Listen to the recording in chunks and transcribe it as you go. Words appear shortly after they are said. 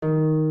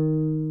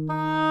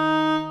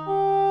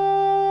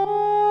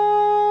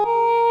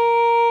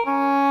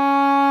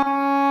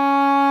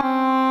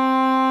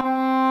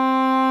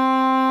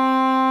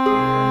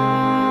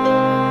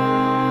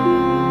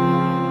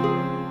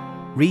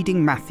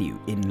Matthew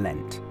in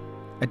Lent,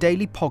 a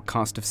daily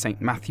podcast of St.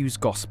 Matthew's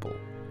Gospel,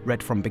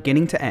 read from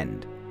beginning to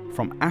end,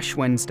 from Ash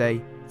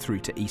Wednesday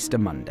through to Easter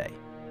Monday.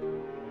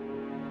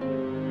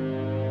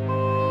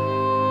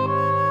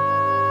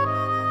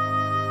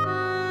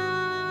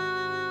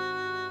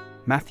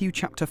 Matthew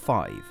chapter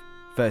 5,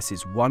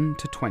 verses 1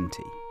 to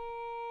 20.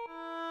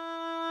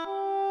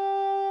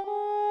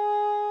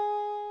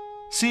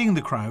 Seeing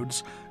the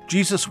crowds,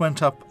 Jesus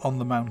went up on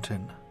the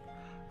mountain,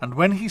 and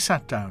when he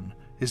sat down,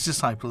 his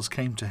disciples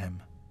came to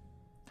him.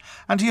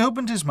 And he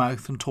opened his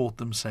mouth and taught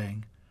them,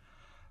 saying,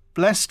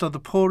 Blessed are the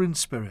poor in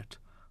spirit,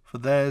 for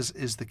theirs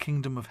is the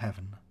kingdom of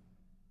heaven.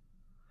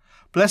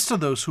 Blessed are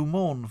those who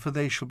mourn, for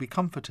they shall be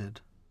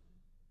comforted.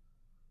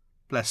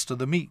 Blessed are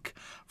the meek,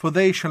 for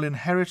they shall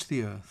inherit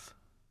the earth.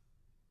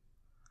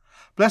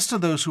 Blessed are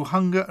those who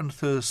hunger and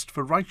thirst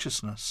for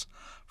righteousness,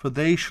 for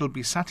they shall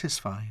be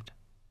satisfied.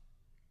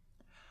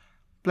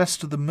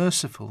 Blessed are the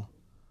merciful,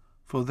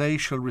 for they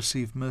shall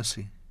receive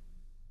mercy.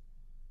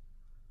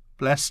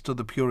 Blessed are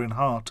the pure in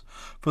heart,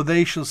 for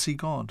they shall see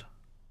God.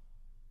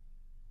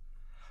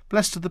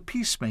 Blessed are the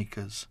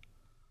peacemakers,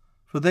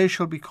 for they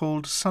shall be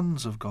called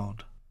sons of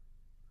God.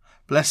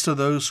 Blessed are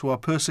those who are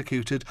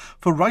persecuted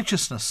for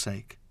righteousness'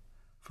 sake,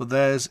 for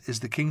theirs is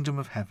the kingdom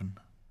of heaven.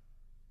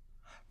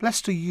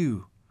 Blessed are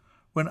you,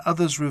 when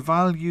others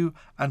revile you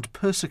and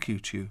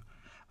persecute you,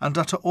 and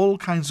utter all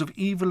kinds of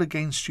evil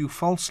against you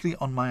falsely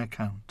on my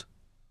account.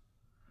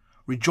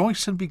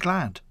 Rejoice and be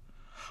glad,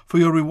 for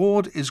your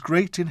reward is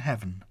great in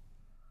heaven.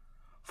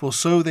 For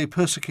so they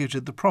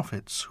persecuted the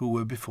prophets who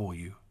were before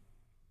you.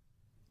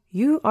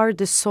 You are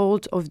the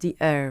salt of the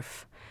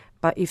earth,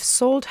 but if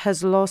salt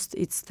has lost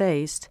its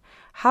taste,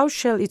 how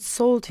shall its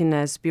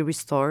saltiness be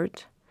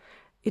restored?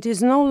 It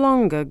is no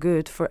longer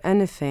good for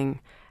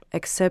anything,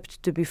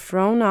 except to be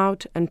thrown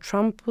out and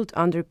trampled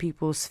under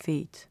people's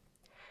feet.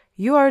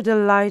 You are the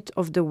light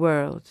of the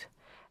world.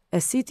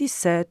 A city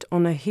set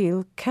on a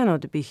hill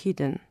cannot be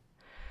hidden.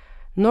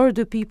 Nor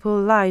do people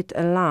light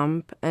a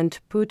lamp and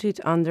put it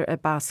under a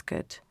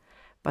basket,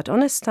 but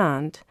on a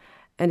stand,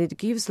 and it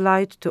gives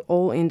light to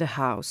all in the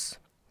house.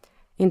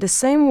 In the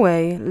same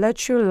way,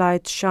 let your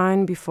light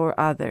shine before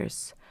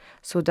others,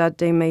 so that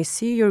they may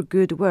see your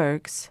good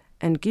works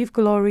and give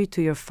glory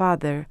to your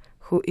Father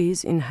who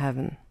is in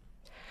heaven.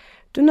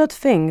 Do not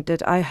think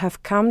that I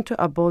have come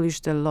to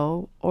abolish the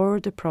law or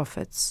the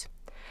prophets.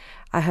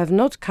 I have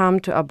not come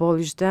to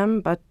abolish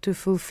them, but to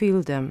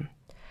fulfill them.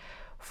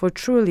 For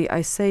truly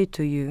I say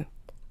to you,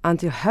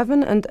 until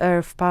heaven and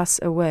earth pass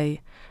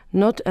away,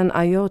 not an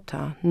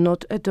iota,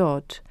 not a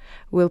dot,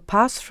 will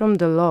pass from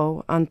the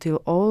law until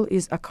all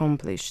is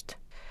accomplished.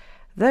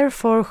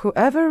 Therefore,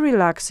 whoever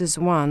relaxes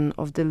one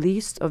of the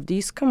least of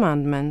these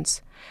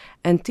commandments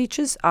and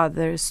teaches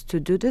others to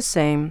do the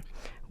same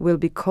will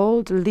be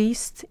called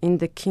least in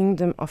the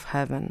kingdom of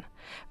heaven.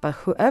 But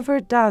whoever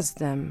does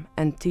them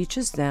and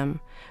teaches them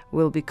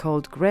will be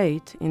called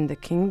great in the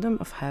kingdom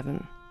of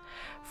heaven.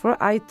 For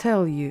I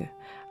tell you,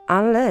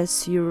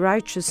 unless your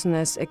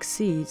righteousness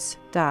exceeds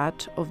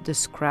that of the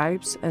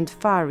scribes and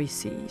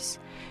Pharisees,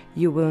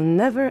 you will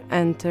never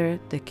enter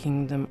the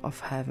kingdom of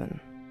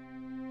heaven.